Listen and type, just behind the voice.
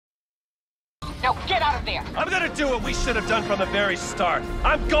Now get out of there! I'm gonna do what we should have done from the very start.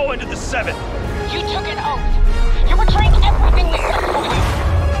 I'm going to the 7th! You took an oath! You're betraying everything we took for you!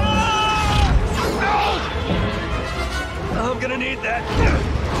 I'm gonna need that.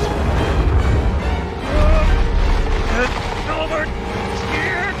 Over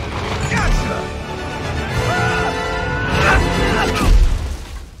here! Gotcha!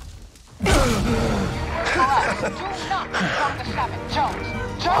 Alright, do not become the 7th. Jones!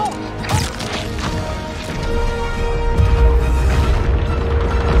 Jones!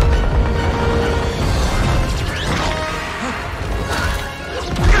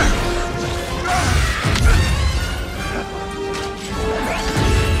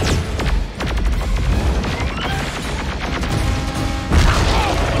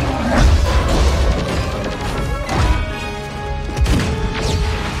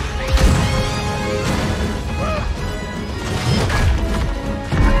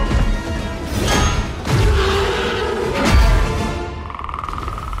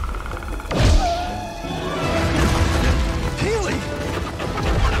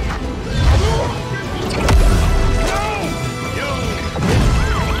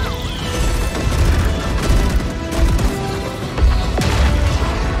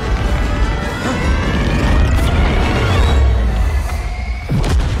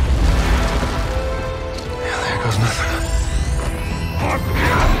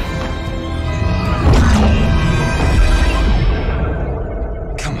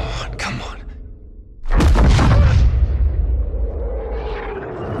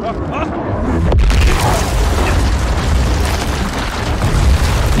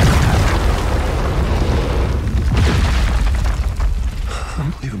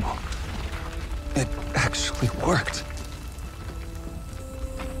 Unbelievable. It actually worked.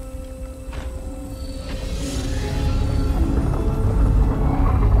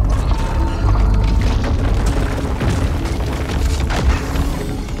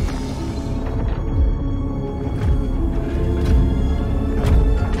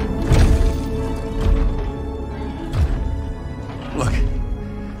 Look,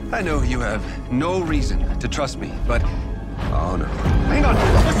 I know you have no reason to trust me, but... Oh, no. Hang on!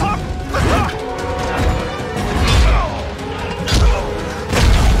 Let's talk! Let's talk!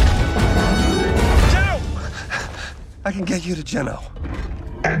 Geno! I can get you to Geno.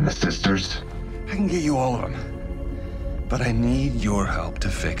 And the sisters? I can get you all of them. But I need your help to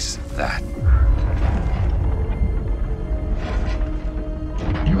fix that.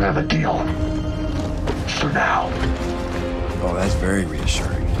 You have a deal. For now. Oh, that's very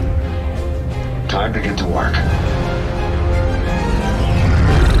reassuring. Time to get to work.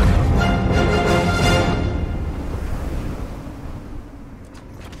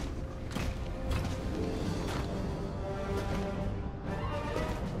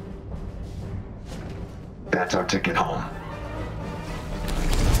 That's our ticket home.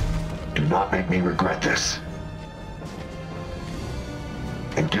 Do not make me regret this.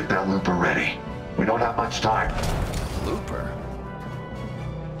 And get that looper ready. We don't have much time. Looper?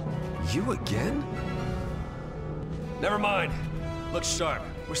 You again? Never mind. Look sharp.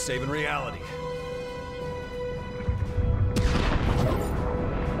 We're saving reality.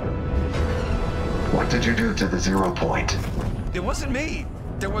 What did you do to the 0 point? It wasn't me.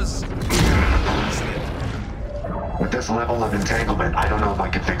 There was... With this level of entanglement, I don't know if I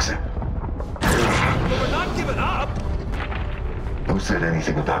can fix it. But we're not giving up! Who said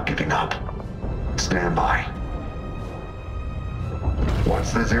anything about giving up? Stand by.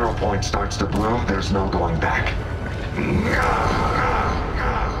 Once the 0 point starts to bloom, there's no going back.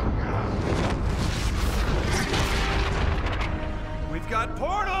 We've got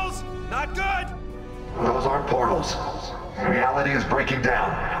portals! Not good! Those aren't portals. Reality is breaking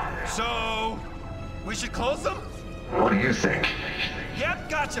down. So... we should close them? What do you think? Yep,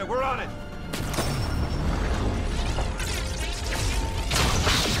 gotcha. We're on it.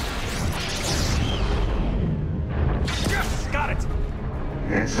 Yes, got it.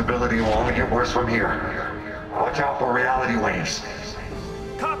 Instability will only get worse from here. Watch out for reality waves.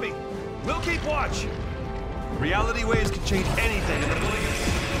 Copy. We'll keep watch. Reality waves can change anything in the blink of...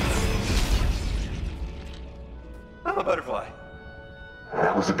 I'm a butterfly.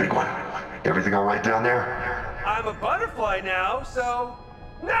 That was a big one. Everything all right down there? I'm a butterfly now, so...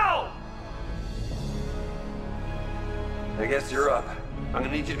 No! I guess you're up. I'm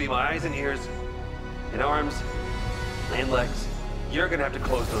gonna need you to be my eyes and ears, and arms, and legs. You're gonna have to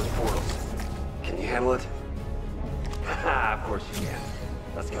close those portals. Can you handle it? Haha, of course you can.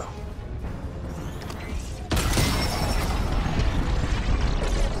 Let's go.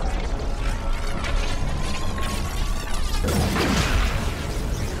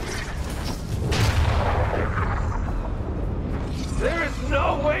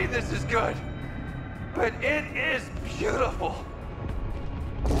 good. But it is beautiful.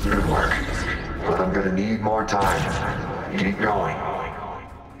 Good work. But I'm gonna need more time. Keep going.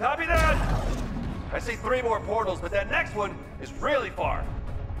 Copy that! I see 3 more portals, but that next one is really far.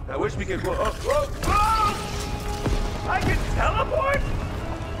 I wish we could... Whoa, whoa, whoa! I can teleport?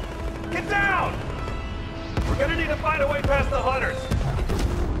 Get down! We're gonna need to find a way past the hunters.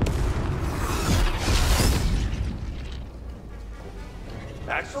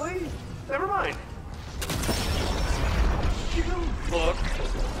 Actually, never mind. You look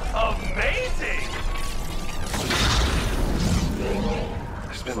amazing!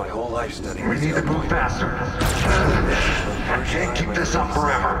 I spent my whole life studying. We need to move faster. I can't keep this up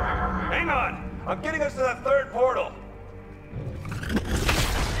forever. Hang on! I'm getting us to that 3rd portal.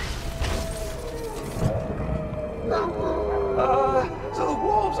 So the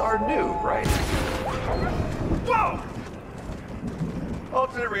wolves are new, right? Whoa!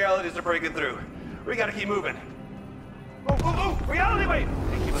 Alternate realities are breaking through. We gotta keep moving. Oh, oh, oh! Reality wave!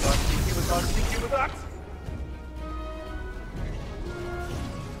 Sneaky with us, sneaky with us, sneaky with us!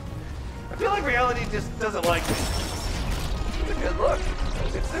 I feel like reality just doesn't like me. It's a good look.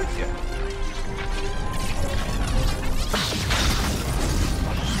 It suits you.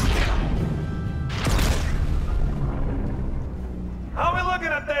 How are we looking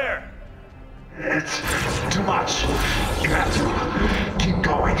up there? It's too much. You have to keep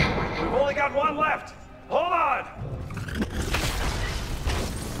going. We've only got 1 left. Hold on.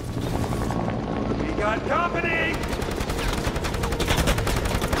 We got company.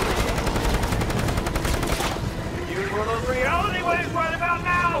 Use one of those reality waves right about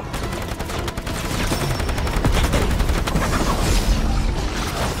now.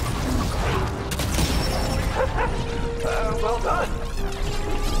 Well done.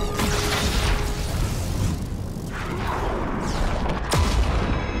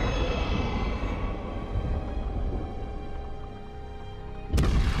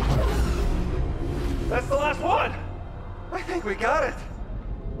 That's the last one! I think we got it!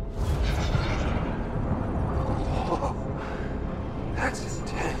 Whoa. That's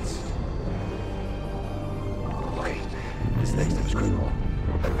intense. Okay, this next step is critical.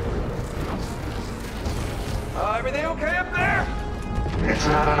 Everything okay up there? It's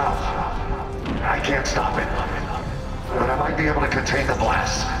not enough. I can't stop it. But I might be able to contain the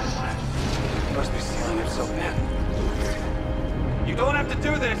blast. He must be sealing himself in. You don't have to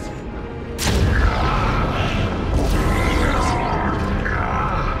do this!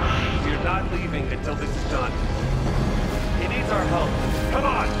 You're not leaving until this is done. He needs our help. Come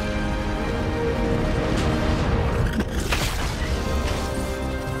on!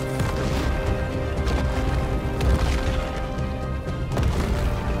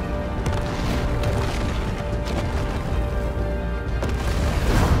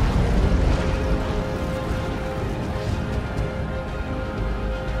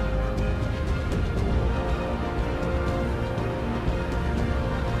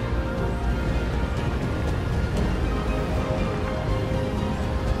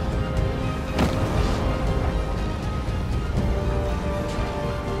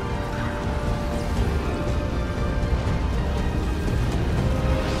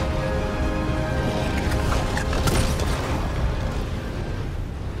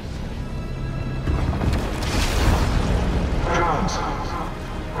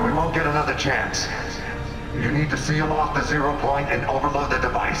 We won't get another chance. You need to seal off the 0 point and overload the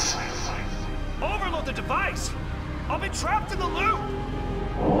device. Overload the device! I'll be trapped in the loop!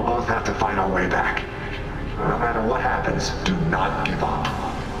 We'll both have to find our way back. No matter what happens, do not give up.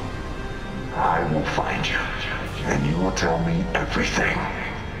 I will find you, and you will tell me everything.